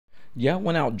Yeah, I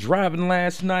went out driving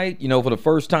last night, for the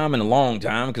first time in a long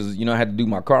time because, I had to do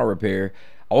my car repair.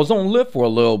 I was on Lyft for a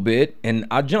little bit and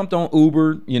I jumped on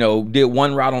Uber, did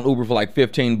one ride on Uber for like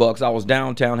 15 bucks. I was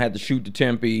downtown, had to shoot to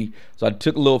Tempe. So I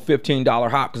took a little $15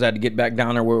 hop because I had to get back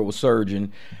down there where it was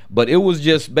surging. But it was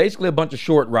just basically a bunch of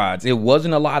short rides. It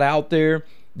wasn't a lot out there.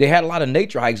 They had a lot of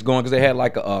nature hikes going because they had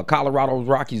like a Colorado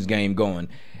Rockies game going.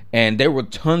 And there were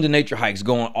tons of nature hikes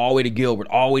going all the way to Gilbert,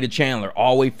 all the way to Chandler,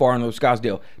 all the way far into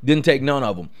Scottsdale. Didn't take none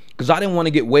of them because I didn't want to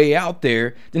get way out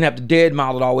there, didn't have to dead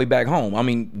mile it all the way back home. I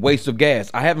mean, waste of gas.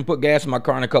 I haven't put gas in my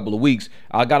car in a couple of weeks.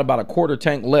 I got about a quarter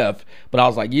tank left, but I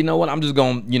was like, you know what? I'm just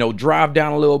going to, drive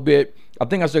down a little bit. I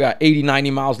think I still got 80,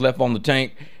 90 miles left on the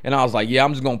tank. And I was like, yeah,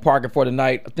 I'm just going to park it for the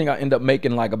night. I think I end up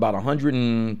making like about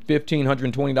 $115,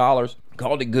 $120.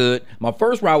 Called it good. My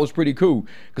first ride was pretty cool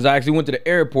because I actually went to the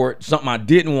airport, something I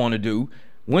didn't want to do.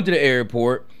 Went to the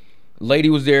airport. Lady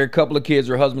was there, a couple of kids,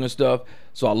 her husband and stuff.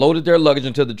 So I loaded their luggage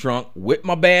into the trunk, whipped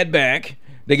my bag back.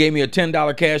 They gave me a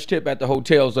 $10 cash tip at the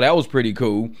hotel, so that was pretty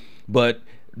cool. But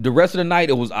the rest of the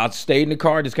night, I stayed in the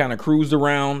car, just kind of cruised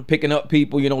around, picking up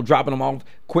people, dropping them off.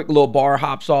 Quick little bar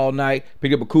hops all night.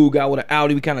 Picked up a cool guy with an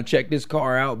Audi. We kind of checked this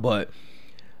car out. But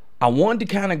I wanted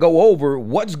to kind of go over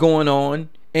what's going on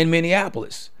in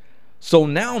Minneapolis. So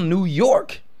now New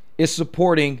York is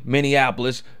supporting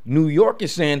Minneapolis. New York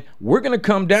is saying, we're going to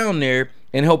come down there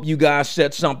and help you guys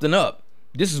set something up.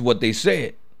 This is what they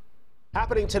said.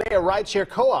 Happening today, a rideshare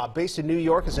co-op based in New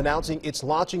York is announcing it's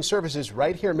launching services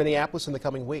right here in Minneapolis in the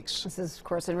coming weeks. This is, of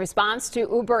course, in response to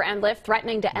Uber and Lyft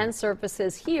threatening to end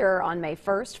services here on May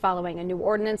 1st following a new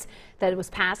ordinance that was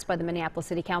passed by the Minneapolis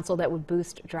City Council that would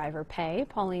boost driver pay.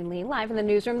 Pauline Lee live in the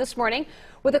newsroom this morning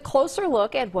with a closer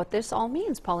look at what this all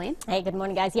means. Pauline. Hey, good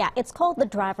morning, guys. Yeah, it's called the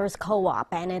Drivers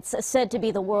Co-op, and it's said to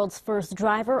be the world's first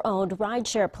driver-owned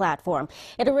rideshare platform.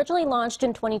 It originally launched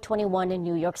in 2021 in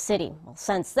New York City. Well,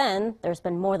 since then, there's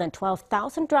been more than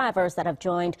 12,000 drivers that have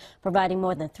joined, providing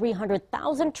more than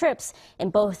 300,000 trips in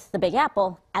both the Big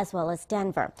Apple as well as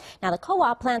Denver. Now, the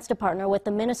co-op plans to partner with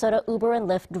the Minnesota Uber and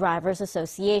Lyft Drivers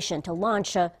Association to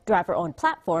launch a driver-owned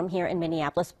platform here in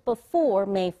Minneapolis before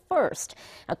May 1st.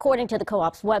 According to the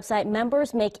co-op's website,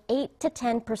 members make 8 to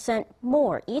 10%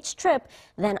 more each trip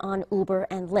than on Uber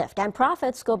and Lyft, and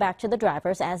profits go back to the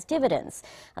drivers as dividends.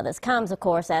 Now, this comes, of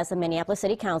course, as the Minneapolis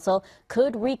City Council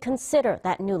could reconsider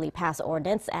that newly passed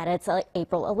ordinance at its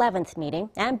April 11th meeting,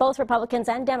 and both Republicans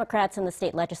and Democrats in the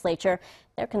state legislature,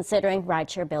 they're considering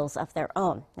rideshare bills of their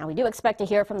own. Now, we do expect to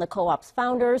hear from the co-op's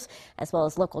founders as well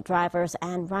as local drivers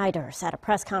and riders at a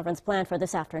press conference planned for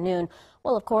this afternoon.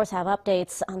 We'll, of course, have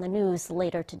updates on the news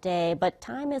later today, but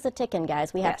time is a-ticking,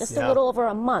 guys. We have just a little over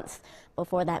a month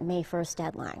before that May 1st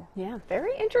deadline. Yeah,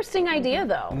 very interesting idea,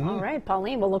 though. All right,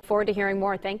 Pauline, we'll look forward to hearing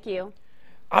more. Thank you.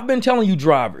 I've been telling you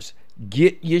drivers,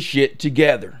 get your shit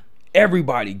together.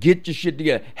 Everybody, get your shit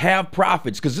together. Have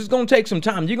profits, because it's going to take some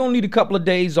time. You're going to need a couple of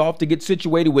days off to get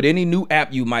situated with any new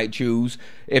app you might choose.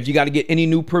 If you got to get any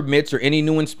new permits or any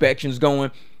new inspections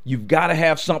going, you've got to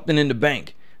have something in the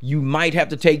bank. You might have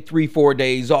to take 3-4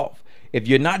 days off. If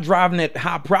you're not driving at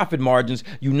high profit margins,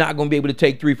 you're not going to be able to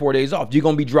take 3-4 days off. You're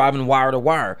going to be driving wire to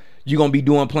wire. You're going to be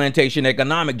doing plantation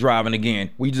economic driving again.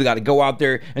 We just got to go out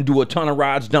there and do a ton of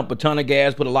rides, dump a ton of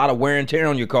gas, put a lot of wear and tear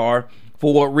on your car.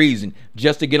 For what reason?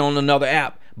 Just to get on another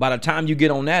app. By the time you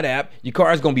get on that app, your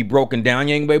car is going to be broken down.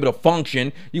 You ain't going to be able to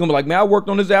function. You're going to be like, man, I worked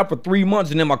on this app for 3 months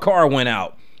and then my car went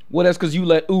out. Well, that's because you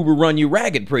let Uber run you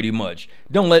ragged pretty much.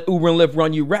 Don't let Uber and Lyft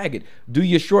run you ragged. Do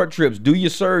your short trips. Do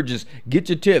your surges. Get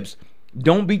your tips.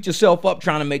 Don't beat yourself up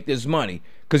trying to make this money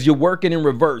because you're working in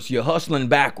reverse. You're hustling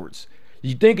backwards.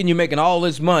 You're thinking you're making all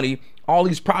this money, all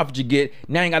these profits you get.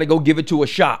 Now you got to go give it to a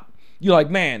shop. You're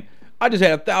like, man, I just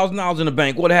had $1,000 in the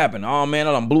bank. What happened? Oh, man,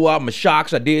 I done blew out my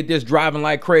shocks. I did this driving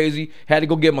like crazy. Had to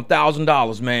go get my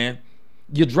 $1,000, man.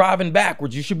 You're driving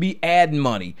backwards. You should be adding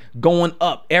money, going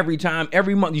up every time,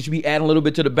 every month. You should be adding a little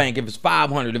bit to the bank. If it's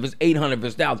 500, if it's 800, if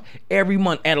it's 1,000, every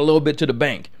month add a little bit to the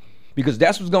bank because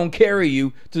that's what's going to carry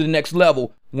you to the next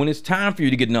level when it's time for you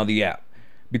to get another app.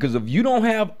 Because if you don't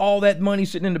have all that money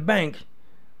sitting in the bank,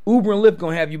 Uber and Lyft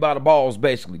gonna have you by the balls,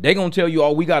 basically. They gonna tell you,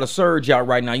 oh, we got a surge out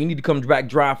right now. You need to come back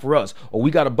drive for us. Or we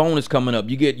got a bonus coming up.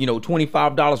 You get,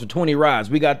 $25 for 20 rides.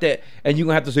 We got that. And you're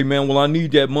gonna have to say, man, well, I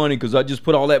need that money because I just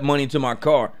put all that money into my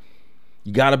car.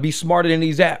 You gotta be smarter than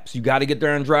these apps. You gotta get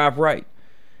there and drive right.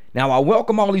 Now, I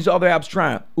welcome all these other apps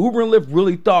trying. Uber and Lyft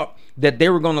really thought that they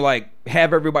were gonna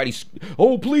have everybody,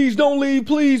 oh, please don't leave,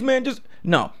 please, man.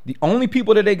 No, the only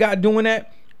people that they got doing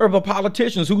that are the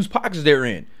politicians whose pockets they're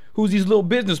in. Who's these little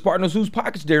business partners whose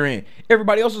pockets they're in?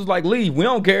 Everybody else is like, leave. We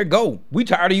don't care. Go. We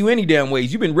tired of you any damn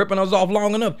ways. You've been ripping us off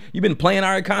long enough. You've been playing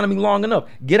our economy long enough.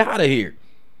 Get out of here.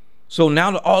 So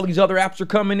now that all these other apps are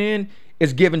coming in,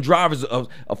 it's giving drivers of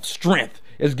strength.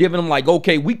 It's giving them like,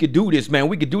 okay, we could do this, man.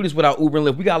 We could do this without Uber and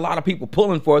Lyft. We got a lot of people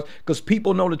pulling for us because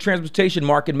people know the transportation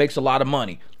market makes a lot of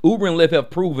money. Uber and Lyft have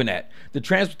proven that. The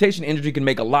transportation industry can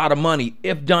make a lot of money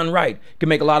if done right. It can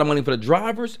make a lot of money for the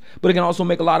drivers, but it can also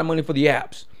make a lot of money for the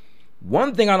apps.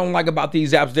 One thing I don't like about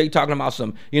these apps, they talking about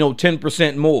some,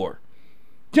 10% more.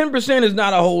 10% is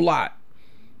not a whole lot.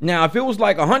 Now, if it was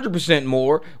like 100%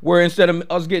 more, where instead of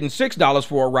us getting $6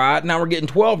 for a ride, now we're getting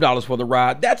 $12 for the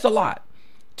ride, that's a lot.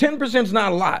 10% is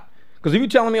not a lot. Because if you're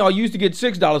telling me, I used to get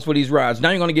 $6 for these rides, now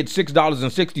you're going to get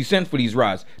 $6.60 for these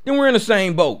rides, then we're in the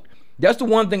same boat. That's the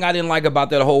one thing I didn't like about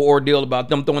that whole ordeal about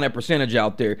them throwing that percentage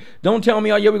out there. Don't tell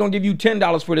me, oh yeah, we're going to give you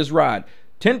 $10 for this ride.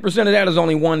 10% of that is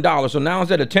only $1. So now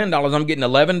instead of $10, I'm getting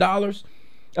 $11.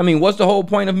 I mean, what's the whole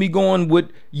point of me going with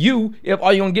you if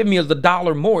all you're going to give me is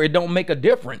 $1 more? It don't make a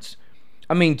difference.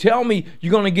 I mean, tell me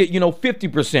you're going to get,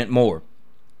 50% more.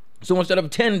 So instead of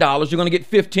 $10, you're going to get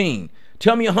 15.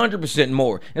 Tell me 100%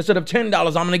 more. Instead of $10,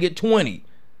 I'm going to get 20.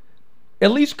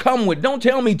 At least come with, don't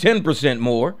tell me 10%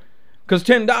 more, because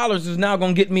 $10 is now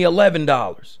going to get me $11.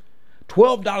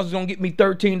 $12 is going to get me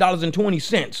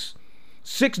 $13.20.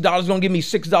 $6 is going to give me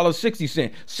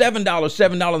 $6.60. $7,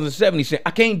 $7.70.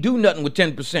 I can't do nothing with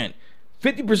 10%.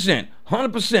 50%,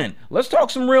 100%. Let's talk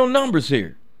some real numbers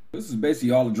here. This is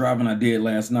basically all the driving I did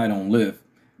last night on Lyft.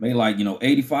 Made like,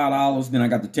 $85. Then I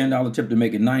got the $10 tip to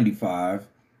make it $95.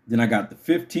 Then I got the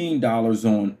 $15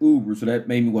 on Uber, so that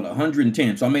made me,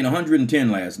 $110. So I made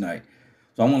 $110 last night.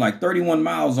 So I went like 31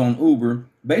 miles on Uber,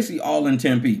 basically all in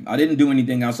Tempe. I didn't do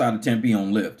anything outside of Tempe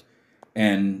on Lyft.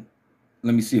 And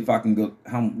let me see if I can go,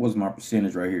 how was my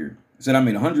percentage right here? It said I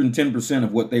made 110%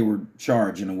 of what they were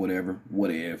charging or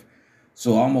whatever.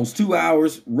 So almost 2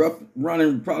 hours, rough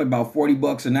running, probably about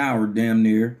 $40 an hour, damn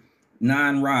near.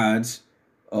 9 rides.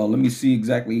 Let me see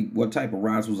exactly what type of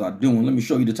rides was I doing. Let me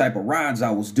show you the type of rides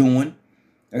I was doing.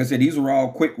 Like I said, these were all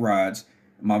quick rides.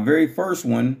 My very first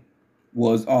one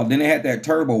was, then they had that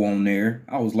turbo on there.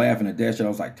 I was laughing at that shit. I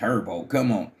was like, turbo,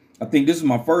 come on. I think this is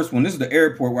my first one. This is the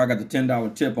airport where I got the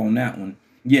 $10 tip on that one.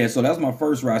 Yeah, so that's my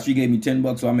first ride. She gave me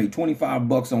 $10, so I made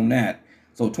 $25 on that.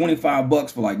 So $25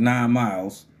 for like 9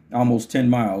 miles, almost 10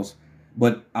 miles.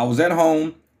 But I was at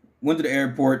home, went to the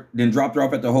airport, then dropped her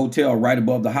off at the hotel right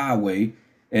above the highway.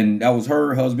 And that was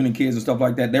her husband and kids and stuff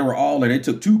like that. They were all there. They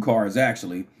took 2 cars,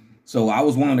 actually. So I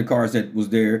was one of the cars that was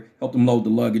there, helped them load the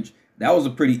luggage. That was a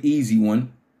pretty easy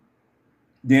one.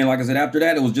 Then, like I said, after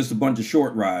that, it was just a bunch of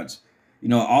short rides.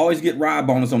 I always get ride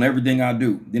bonus on everything I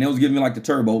do. Then it was giving me like the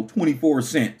turbo, 24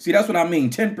 cents. See, that's what I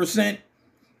mean, 10%.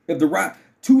 If the ride,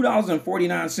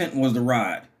 $2.49 was the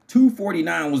ride.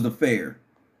 $2.49 was the fare.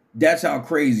 That's how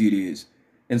crazy it is.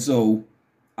 And so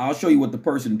I'll show you what the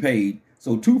person paid.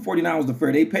 So $2.49 was the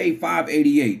fare. They paid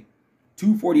 $5.88.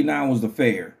 $2.49 was the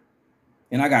fare.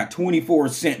 And I got 24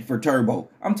 cents for turbo.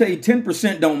 I'm telling you,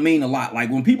 10% don't mean a lot.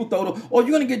 Like when people throw the, you're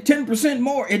going to get 10%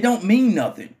 more. It don't mean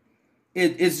nothing.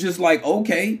 It's just like,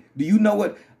 okay, do you know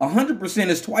what? 100%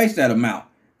 is twice that amount.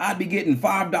 I'd be getting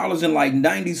 $5 and like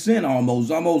 90 cents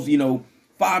almost,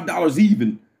 $5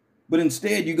 even. But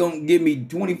instead, you're going to give me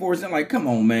 24 cents. Like, come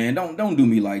on, man. Don't do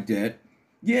me like that.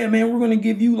 Yeah, man, we're going to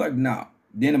give you like, nah.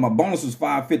 Then my bonus was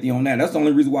 $5.50 on that. That's the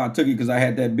only reason why I took it, because I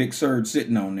had that big surge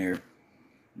sitting on there.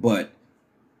 But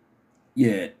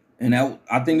yeah, and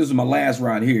I think this is my last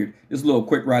ride here. This little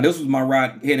quick ride. This was my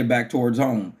ride headed back towards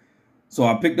home. So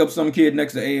I picked up some kid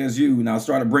next to ASU, and I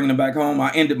started bringing him back home.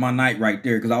 I ended my night right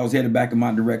there because I was headed back in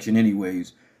my direction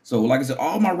anyways. So like I said,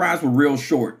 all my rides were real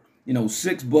short.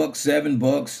 $6,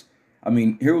 $7. I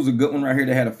mean, here was a good one right here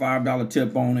that had a $5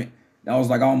 tip on it. That was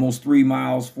like almost 3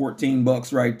 miles,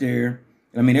 $14 right there.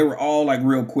 I mean, they were all like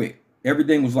real quick.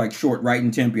 Everything was like short right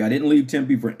in Tempe. I didn't leave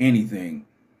Tempe for anything.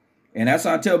 And that's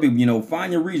how I tell people,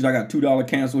 find your reason. I got $2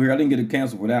 cancel here. I didn't get a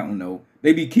cancel for that one, though.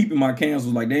 They be keeping my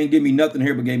cancels. Like, they ain't give me nothing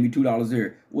here but gave me $2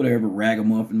 there. Whatever,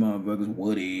 ragamuffin motherfuckers,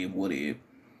 whatever.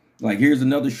 Like, here's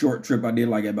another short trip I did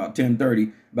like at about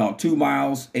 10:30. About 2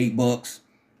 miles, $8.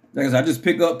 Like I said, I just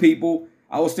pick up people.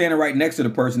 I was standing right next to the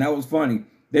person. That was funny.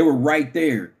 They were right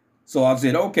there. So I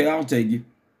said, okay, I'll take you.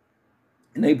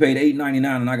 And they paid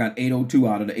 $8.99, and I got $8.02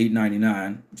 out of the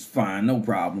 $8.99. It's fine, no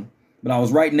problem. But I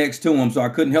was right next to him, so I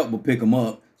couldn't help but pick him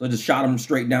up. So I just shot him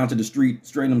straight down to the street,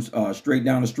 straight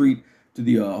down the street to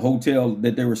the hotel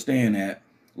that they were staying at.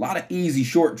 A lot of easy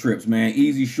short trips, man,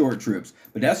 easy short trips.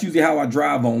 But that's usually how I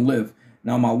drive on Lyft.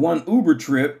 Now, my one Uber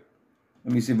trip,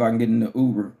 let me see if I can get in the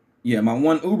Uber. Yeah, my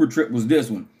one Uber trip was this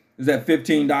one. It was that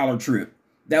 $15 trip.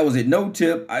 That was it. No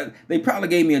tip. They probably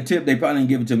gave me a tip. They probably didn't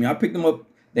give it to me. I picked them up.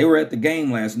 They were at the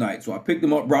game last night. So I picked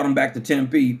them up, brought them back to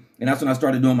Tempe. And that's when I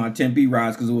started doing my Tempe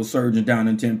rides because it was surging down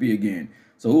in Tempe again.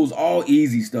 So it was all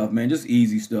easy stuff, man. Just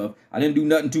easy stuff. I didn't do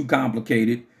nothing too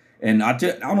complicated. And I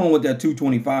don't know what that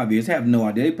 $225 is. I have no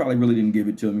idea. They probably really didn't give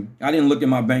it to me. I didn't look in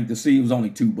my bank to see. It was only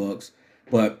 $2.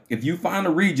 But if you find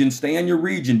a region, stay in your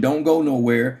region. Don't go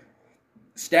nowhere.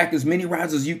 Stack as many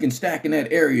rides as you can stack in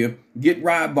that area. Get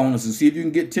ride bonuses. See if you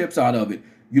can get tips out of it.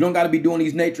 You don't got to be doing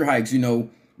these nature hikes,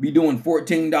 be doing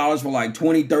 $14 for like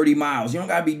 20, 30 miles. You don't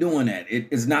got to be doing that.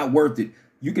 It's not worth it.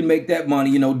 You can make that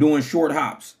money, doing short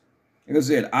hops. Like I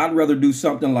said, I'd rather do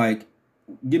something like,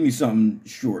 give me something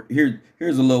short.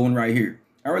 Here's a low one right here.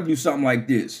 I'd rather do something like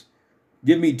this.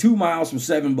 Give me 2 miles for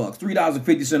 $7,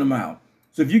 $3.50 a mile.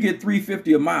 So if you get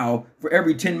 $3.50 a mile, for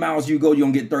every 10 miles you go, you're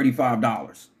going to get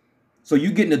 $35. So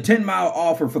you're getting a 10-mile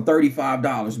offer for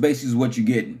 $35, basically is what you're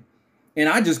getting. And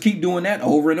I just keep doing that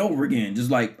over and over again. Just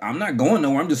like, I'm not going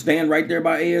nowhere. I'm just staying right there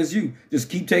by ASU. Just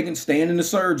keep staying in the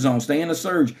surge zone, stay in the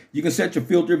surge. You can set your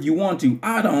filter if you want to.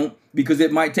 I don't, because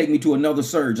it might take me to another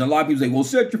surge. And a lot of people say, well,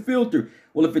 set your filter.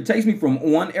 Well, if it takes me from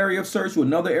one area of surge to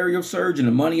another area of surge and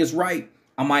the money is right,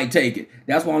 I might take it.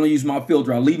 That's why I don't use my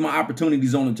filter. I leave my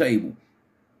opportunities on the table.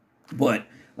 But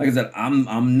like I said,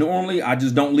 I'm normally, I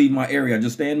just don't leave my area. I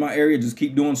just stay in my area, just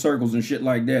keep doing circles and shit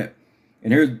like that.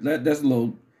 And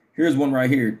here's one right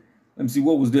here. Let me see,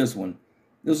 what was this one?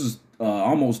 This is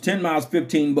almost 10 miles,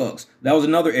 $15. That was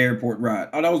another airport ride.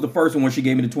 Oh, that was the first one when she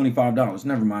gave me the $25.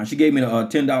 Never mind. She gave me the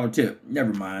 $10 tip.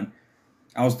 Never mind.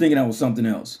 I was thinking that was something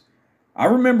else. I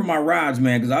remember my rides,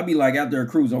 man, because I'd be like out there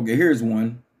cruising. Okay, here's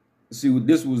one. Let's see what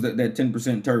this was, that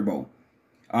 10% turbo.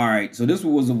 All right, so this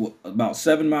was about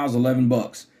 7 miles,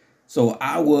 $11. So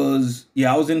I was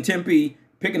in Tempe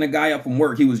picking a guy up from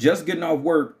work. He was just getting off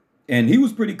work, and he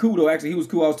was pretty cool, though. Actually, he was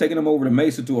cool. I was taking him over to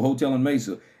Mesa, to a hotel in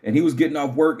Mesa, and he was getting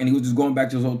off work, and he was just going back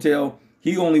to his hotel.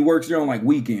 He only works there on, like,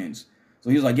 weekends. So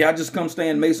he was like, yeah, I just come stay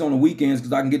in Mesa on the weekends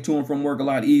because I can get to and from work a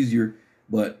lot easier.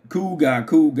 But cool guy.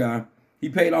 He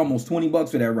paid almost $20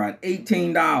 for that ride,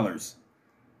 $18.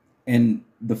 And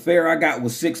the fare I got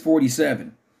was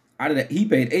 $6.47. Out of that, he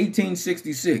paid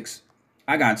 $18.66.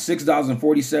 I got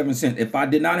 $6.47. If I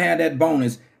did not have that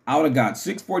bonus, I would have got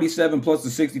 $6.47 plus the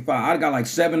 $65. I'd have got like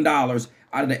 $7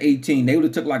 out of the $18. They would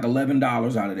have took like $11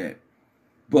 out of that.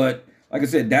 But like I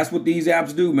said, that's what these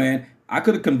apps do, man. I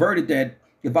could have converted that.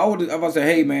 If I said,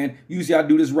 hey man, usually I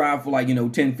do this ride for like, $10,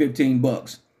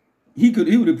 $15. He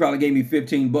would have probably gave me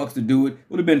 $15 to do it.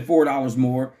 Would have been $4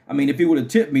 more. I mean, if he would have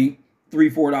tipped me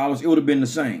 $3, $4, it would have been the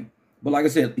same. But like I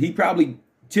said, he probably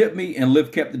tipped me and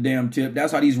Lyft kept the damn tip.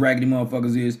 That's how these raggedy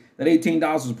motherfuckers is. That $18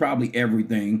 was probably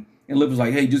everything. And Lyft was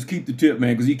like, hey, just keep the tip,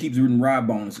 man, because he keeps reading ride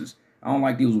bonuses. I don't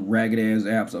like these ragged ass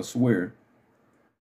apps, I swear.